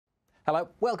Hello,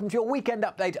 welcome to your weekend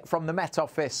update from the Met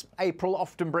Office. April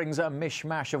often brings a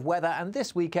mishmash of weather, and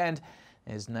this weekend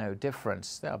is no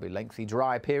different. There'll be lengthy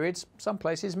dry periods. Some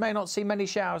places may not see many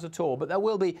showers at all, but there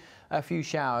will be a few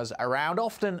showers around,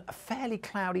 often fairly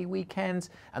cloudy weekends,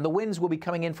 and the winds will be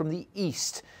coming in from the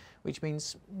east, which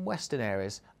means western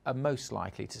areas are most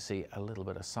likely to see a little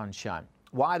bit of sunshine.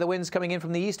 Why are the winds coming in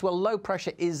from the east? Well, low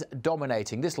pressure is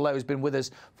dominating. This low has been with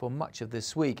us for much of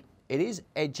this week. It is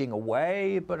edging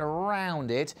away, but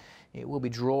around it, it will be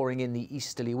drawing in the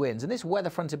easterly winds. And this weather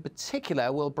front in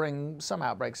particular will bring some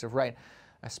outbreaks of rain,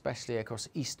 especially across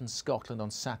eastern Scotland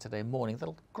on Saturday morning.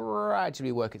 That'll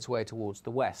gradually work its way towards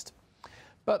the west.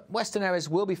 But western areas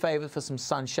will be favoured for some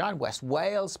sunshine. West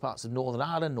Wales, parts of Northern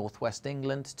Ireland, northwest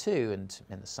England too. And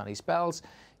in the sunny spells,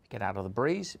 if you get out of the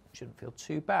breeze, it shouldn't feel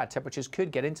too bad. Temperatures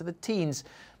could get into the teens.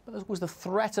 But there was the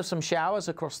threat of some showers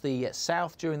across the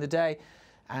south during the day.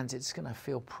 And it's going to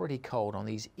feel pretty cold on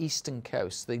these eastern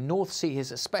coasts. The North Sea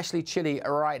is especially chilly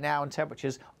right now, and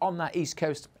temperatures on that east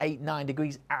coast 8-9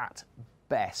 degrees at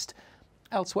best.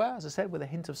 Elsewhere, as I said, with a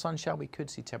hint of sunshine, we could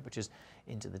see temperatures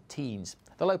into the teens.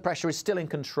 The low pressure is still in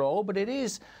control, but it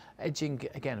is edging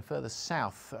again further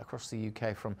south across the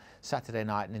UK from Saturday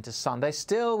night and into Sunday.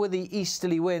 Still with the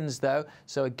easterly winds, though.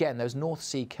 So again, those North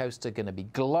Sea coasts are going to be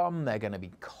glum. They're going to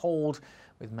be cold,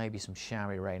 with maybe some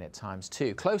showery rain at times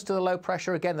too. Close to the low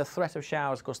pressure, again, the threat of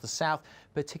showers across the south,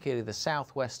 particularly the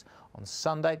southwest on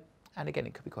Sunday. And again,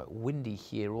 it could be quite windy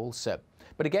here also.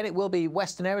 But again, it will be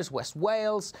western areas, West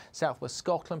Wales, southwest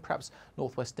Scotland, perhaps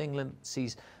northwest England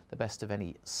sees the best of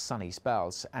any sunny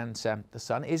spells. And the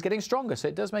sun is getting stronger, so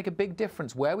it does make a big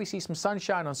difference. Where we see some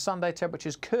sunshine on Sunday,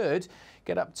 temperatures could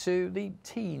get up to the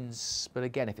teens. But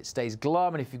again, if it stays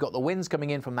glum and if you've got the winds coming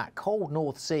in from that cold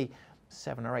North Sea,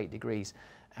 7 or 8 degrees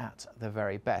at the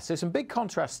very best. So some big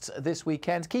contrasts this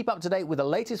weekend. Keep up to date with the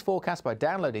latest forecast by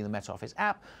downloading the Met Office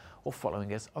app or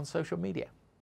following us on social media.